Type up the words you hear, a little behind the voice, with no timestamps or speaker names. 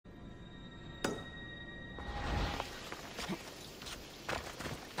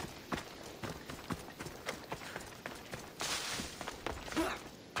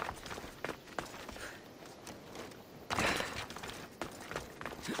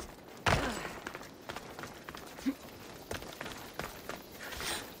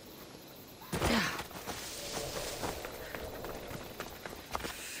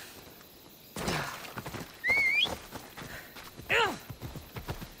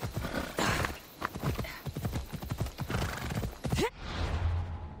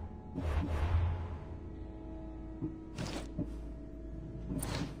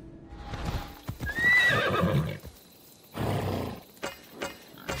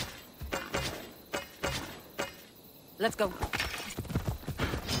Let's go.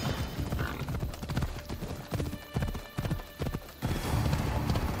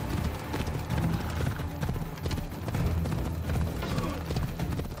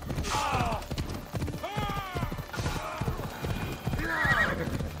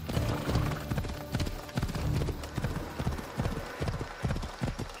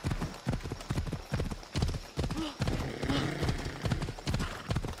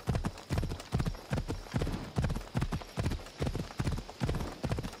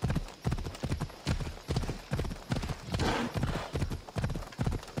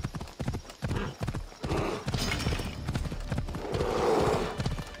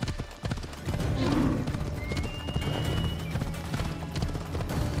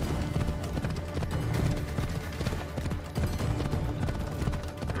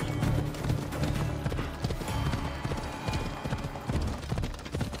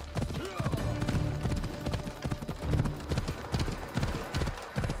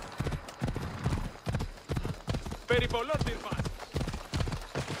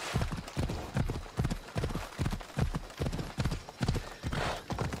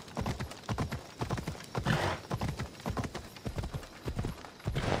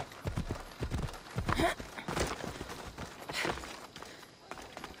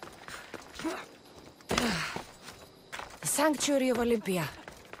 The Sanctuary of Olympia,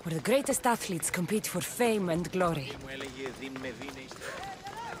 where the greatest athletes compete for fame and glory.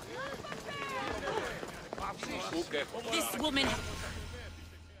 This woman...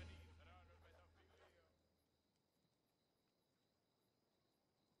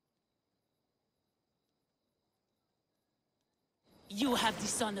 You have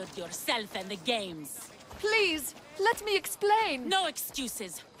dishonored yourself and the games. Please, let me explain. No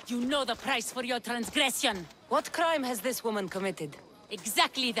excuses. You know the price for your transgression. What crime has this woman committed?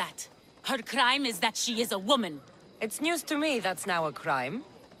 Exactly that. Her crime is that she is a woman. It's news to me that's now a crime.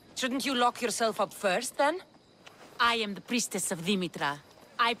 Shouldn't you lock yourself up first, then? I am the priestess of Dimitra.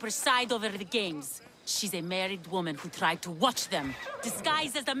 I preside over the games. She's a married woman who tried to watch them,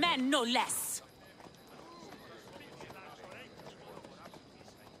 disguised as a man, no less.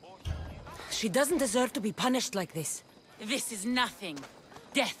 She doesn't deserve to be punished like this. This is nothing.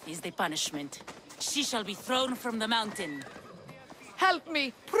 Death is the punishment. She shall be thrown from the mountain. Help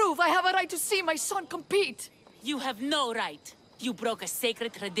me! Prove I have a right to see my son compete! You have no right. You broke a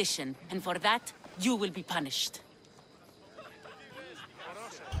sacred tradition, and for that, you will be punished.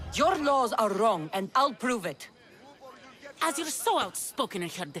 Your laws are wrong, and I'll prove it. As you're so outspoken in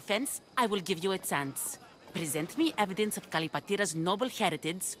her defense, I will give you a chance. Present me evidence of Kalipatira's noble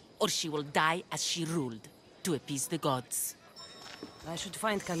heritage, or she will die as she ruled, to appease the gods. I should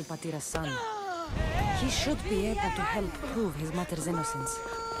find Kalipatira's son. He should be able to help prove his mother's innocence.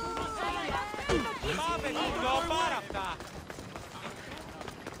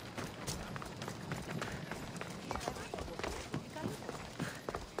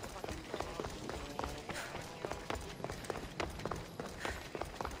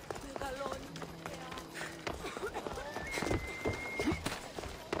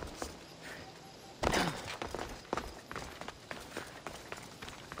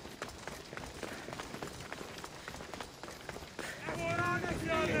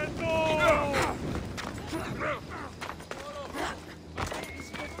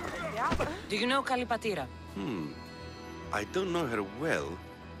 Do you know Kalipatira? I don't know her well,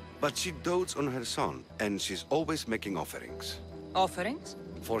 but she dotes on her son, and she's always making offerings. Offerings?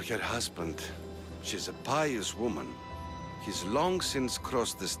 For her husband. She's a pious woman. He's long since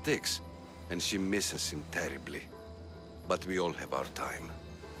crossed the Styx, and she misses him terribly. But we all have our time.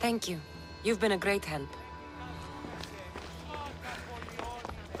 Thank you. You've been a great help.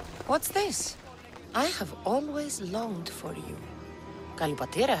 What's this? I have always longed for you.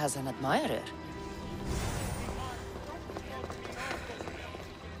 Kalipatira has an admirer.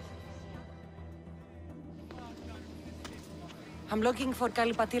 I'm looking for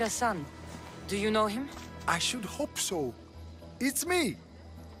Kalipatira's son. Do you know him? I should hope so. It's me!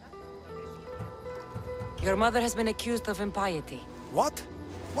 Your mother has been accused of impiety. What?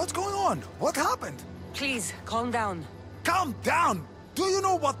 What's going on? What happened? Please, calm down. Calm down! Do you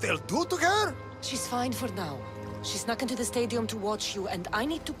know what they'll do to her? She's fine for now. She snuck into the stadium to watch you, and I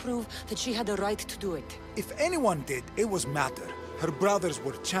need to prove that she had a right to do it. If anyone did, it was Matter. Her brothers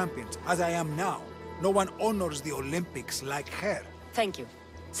were champions, as I am now. No one honors the Olympics like her. Thank you.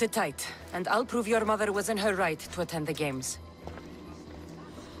 Sit tight, and I'll prove your mother was in her right to attend the games.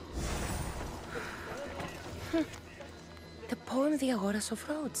 The poem The Agoras of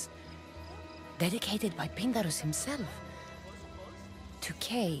Rhodes. Dedicated by Pindarus himself. To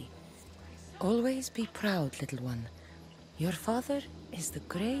Kay. Always be proud, little one, Your father is the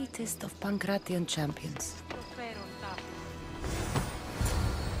greatest of Pancratian champions.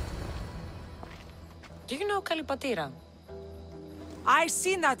 Do you know Kalipatira? I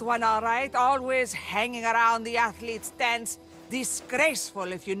seen that one all right, always hanging around the athletes' tents.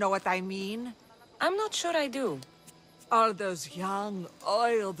 Disgraceful, if you know what I mean. I'm not sure I do. All those young,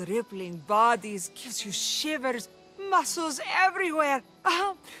 oiled, rippling bodies gives you shivers, muscles everywhere.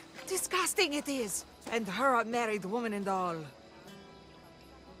 Disgusting it is. And her a married woman and all.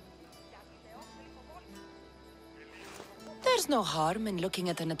 There's no harm in looking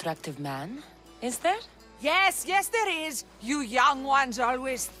at an attractive man, is there? Yes, yes there is. You young ones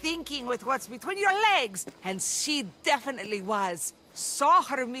always thinking with what's between your legs. And she definitely was. Saw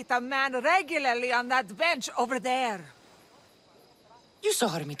her meet a man regularly on that bench over there. You saw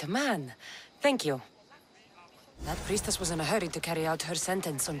her meet a man. Thank you. That priestess was in a hurry to carry out her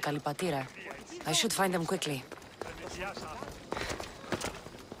sentence on Kalipatira. I should find them quickly.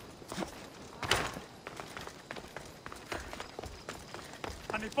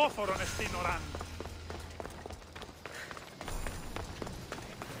 Ανυπόφορον εστίν οράν.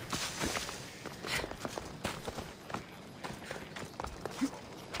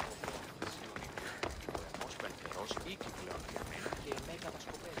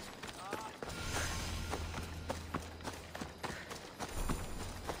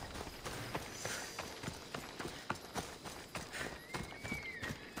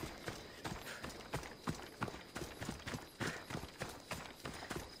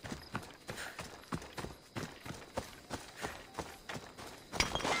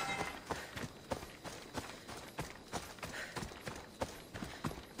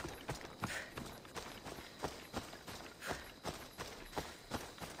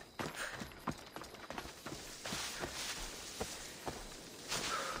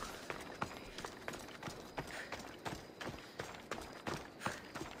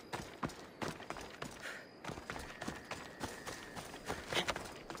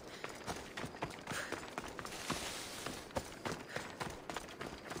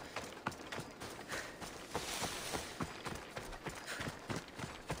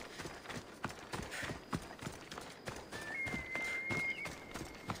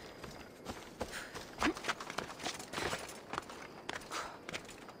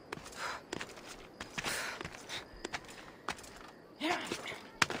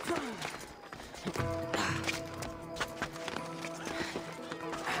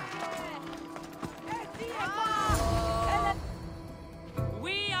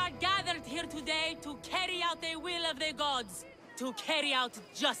 To carry out the will of the gods, to carry out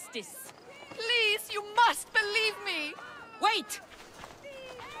justice. Please, you must believe me! Wait!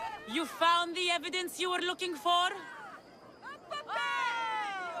 You found the evidence you were looking for?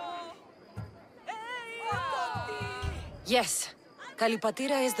 Yes.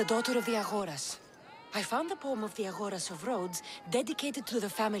 Kalipatira is the daughter of the Agoras. I found the poem of the Agoras of Rhodes dedicated to the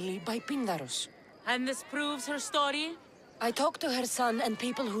family by Pindaros. And this proves her story? I talked to her son and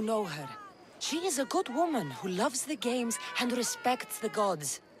people who know her. She is a good woman who loves the games and respects the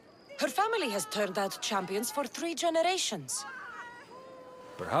gods. Her family has turned out champions for 3 generations.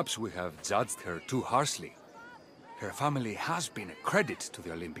 Perhaps we have judged her too harshly. Her family has been a credit to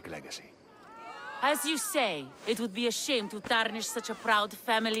the Olympic legacy. As you say, it would be a shame to tarnish such a proud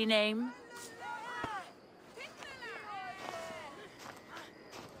family name.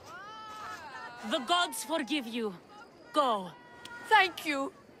 The gods forgive you. Go. Thank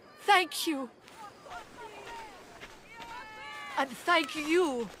you. Thank you. And thank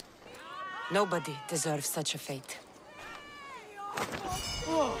you. Nobody deserves such a fate.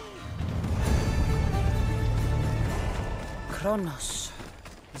 Kronos.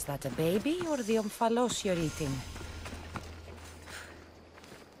 Is that a baby or the omphalos you're eating?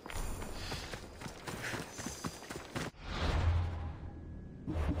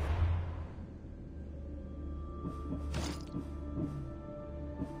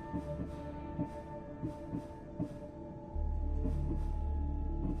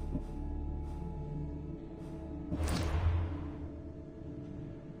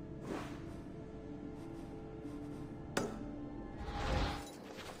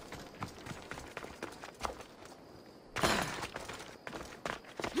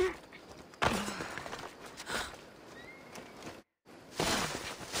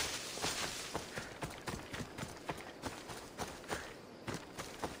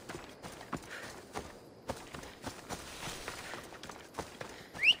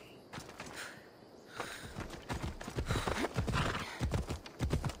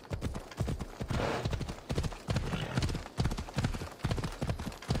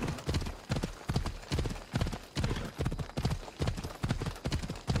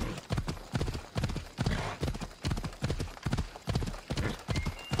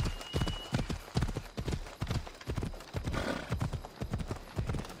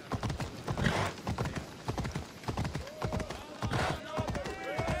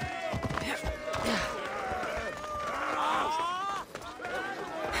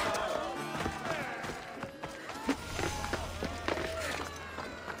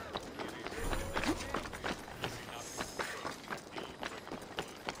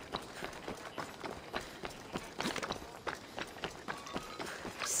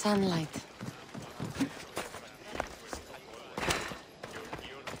 Sunlight.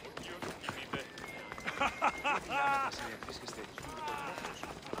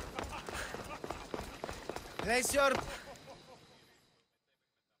 Place your...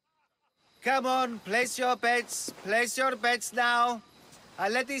 Come on, place your bets. Place your bets now.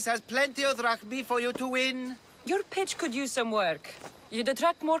 Aletis has plenty of drachmi for you to win. Your pitch could use some work. You'd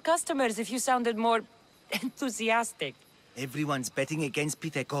attract more customers if you sounded more enthusiastic. Everyone's betting against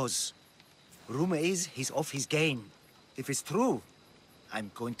Pitekos. Rumor is he's off his game. If it's true,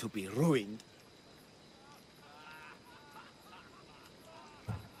 I'm going to be ruined.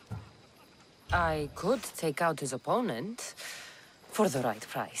 I could take out his opponent for the right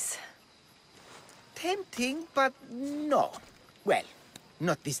price. Tempting, but no. Well,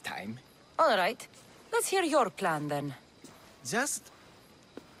 not this time. All right. Let's hear your plan, then. Just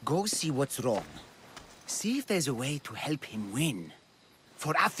go see what's wrong. See if there's a way to help him win.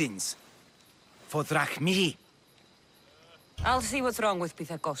 For Athens. For drachmi. I'll see what's wrong with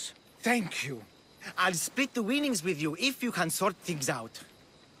Pitekos. Thank you. I'll split the winnings with you if you can sort things out.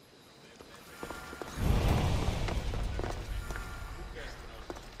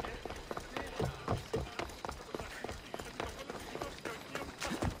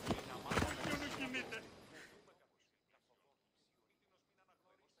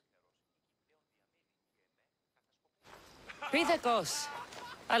 Pitekos,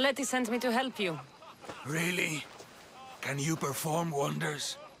 Aleti sent me to help you. Really? Can you perform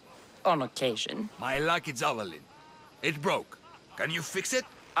wonders? On occasion. My lucky javelin. It broke. Can you fix it?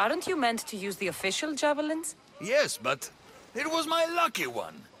 Aren't you meant to use the official javelins? Yes, but it was my lucky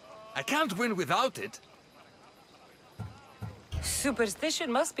one. I can't win without it.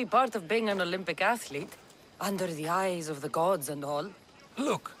 Superstition must be part of being an Olympic athlete. Under the eyes of the gods and all.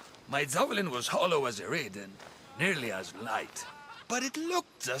 Look, my javelin was hollow as a reed and nearly as light. But it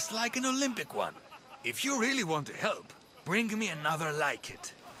looked just like an Olympic one. If you really want to help, bring me another like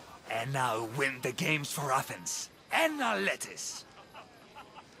it. And I'll win the games for Athens. And Aletis.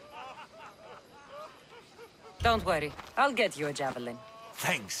 Don't worry, I'll get you a javelin.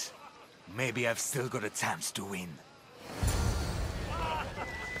 Thanks. Maybe I've still got a chance to win.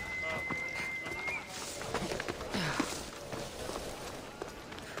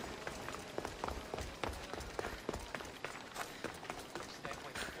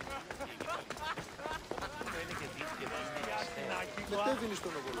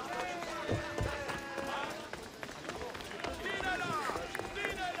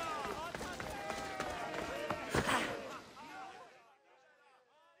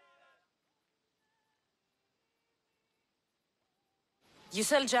 You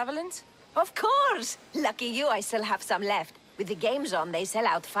sell javelins? Of course! Lucky you, I still have some left. With the games on, they sell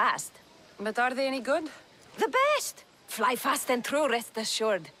out fast. But are they any good? The best! Fly fast and true, rest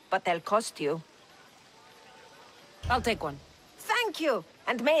assured. But they'll cost you. I'll take one. Thank you!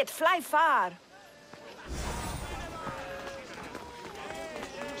 And may it fly far!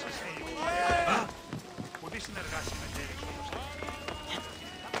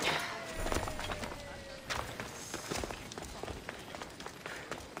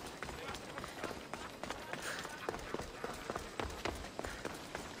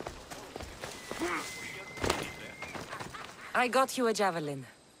 I got you a javelin.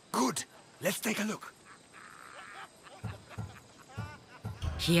 Good. Let's take a look.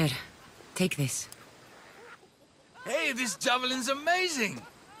 Here, take this. Hey, this javelin's amazing!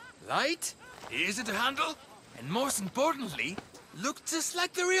 Light, easy to handle, and most importantly, look just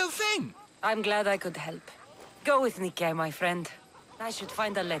like the real thing! I'm glad I could help. Go with Nike, my friend. I should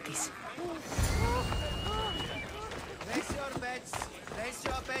find Aletis. Place your bets. Place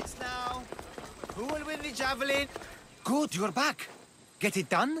your bets now. Who will win the javelin? Good, you're back. Get it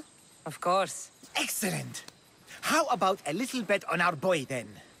done? Of course. Excellent. How about a little bet on our boy, then?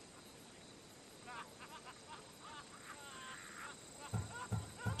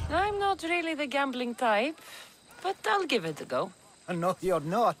 I'm not really the gambling type, but I'll give it a go. No, you're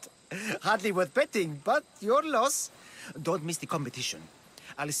not. Hardly worth betting, but your loss. Don't miss the competition.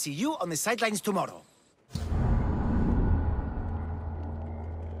 I'll see you on the sidelines tomorrow.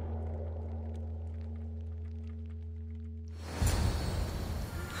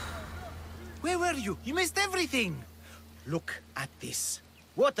 Where were you? You missed everything! Look at this.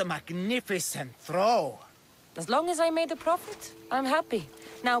 What a magnificent throw! As long as I made a profit, I'm happy.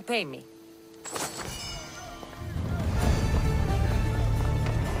 Now pay me.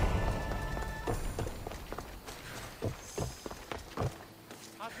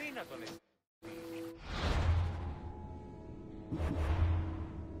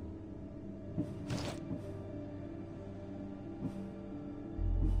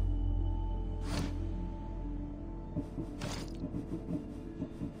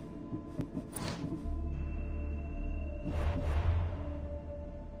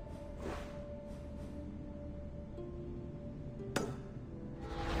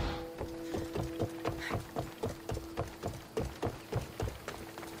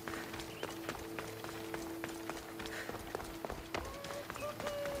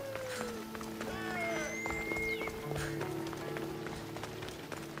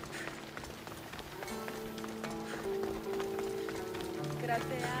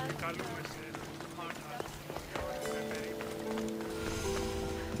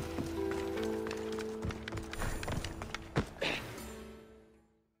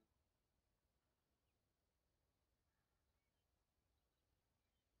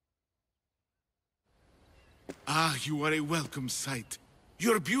 Ah, you are a welcome sight.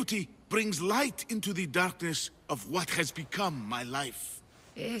 Your beauty brings light into the darkness of what has become my life.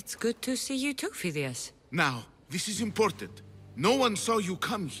 It's good to see you too, Phidias. Now, this is important. No one saw you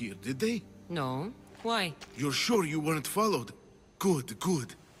come here, did they? No. Why? You're sure you weren't followed? Good,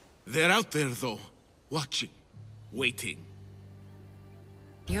 good. They're out there, though. Watching. Waiting.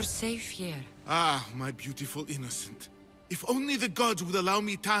 You're safe here. Ah, my beautiful innocent. If only the gods would allow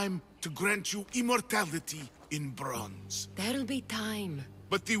me time to grant you immortality in bronze. There'll be time.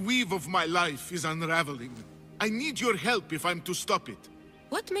 But the weave of my life is unraveling. I need your help if I'm to stop it.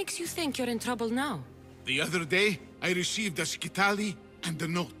 What makes you think you're in trouble now? The other day, I received a skitali and a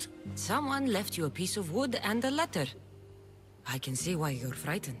note. Someone left you a piece of wood and a letter. I can see why you're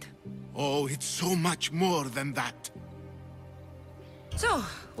frightened. Oh, it's so much more than that. So,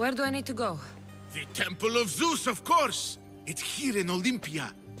 where do I need to go? The Temple of Zeus, of course! It's here in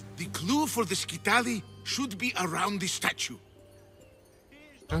Olympia. The clue for the skitali should be around the statue.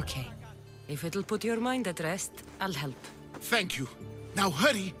 Okay. If it'll put your mind at rest, I'll help. Thank you. Now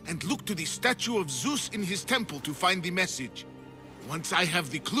hurry and look to the statue of Zeus in his temple to find the message. Once I have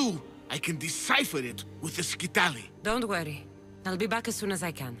the clue, I can decipher it with the skitali. Don't worry. I'll be back as soon as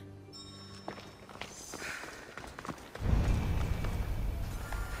I can.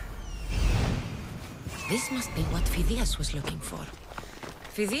 This must be what Phidias was looking for.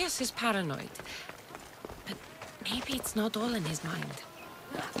 Phidias is paranoid. But maybe it's not all in his mind.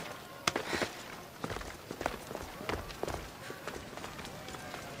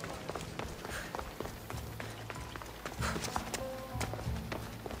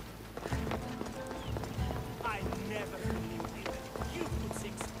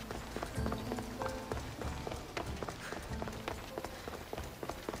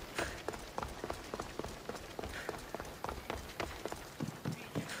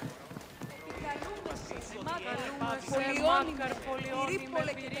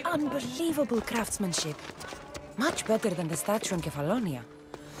 Unbelievable craftsmanship. Much better than the statue in Kefalonia.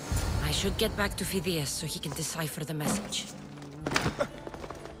 I should get back to Phidias so he can decipher the message.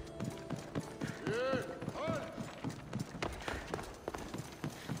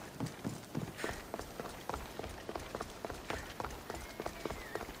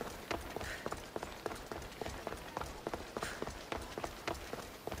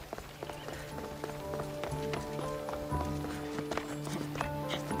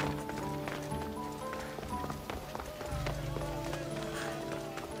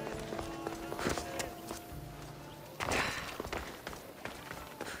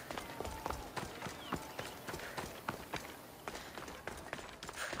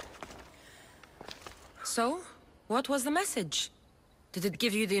 So, what was the message? Did it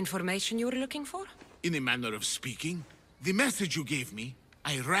give you the information you were looking for? In a manner of speaking, the message you gave me,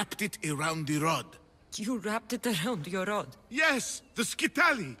 I wrapped it around the rod. You wrapped it around your rod? Yes, the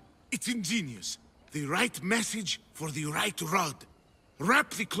skitali. It's ingenious. The right message for the right rod.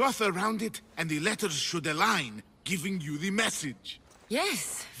 Wrap the cloth around it, and the letters should align, giving you the message.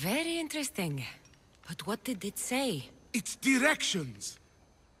 Yes, very interesting. But what did it say? It's directions.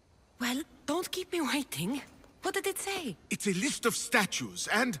 Well, don't keep me waiting. What did it say? It's a list of statues,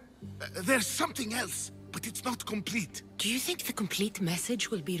 and there's something else, but it's not complete. Do you think the complete message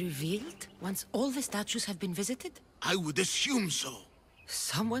will be revealed once all the statues have been visited? I would assume so.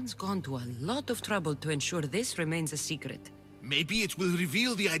 Someone's gone to a lot of trouble to ensure this remains a secret. Maybe it will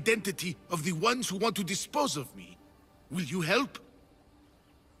reveal the identity of the ones who want to dispose of me. Will you help?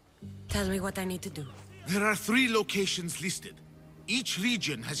 Tell me what I need to do. There are 3 locations listed. Each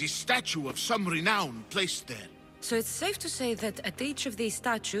region has a statue of some renown placed there. So it's safe to say that at each of these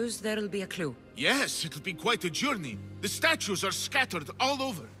statues there'll be a clue? Yes, it'll be quite a journey. The statues are scattered all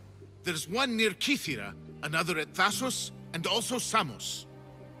over. There's one near Kythera, another at Thasos, and also Samos.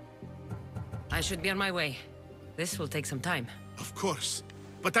 I should be on my way. This will take some time. Of course.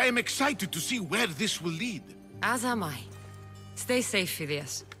 But I am excited to see where this will lead. As am I. Stay safe,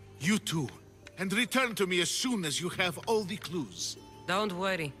 Phidias. You too. And return to me as soon as you have all the clues. Don't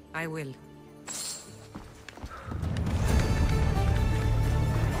worry, I will.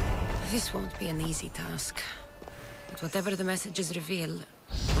 This won't be an easy task. But whatever the messages reveal,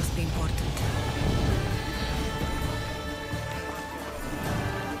 must be important.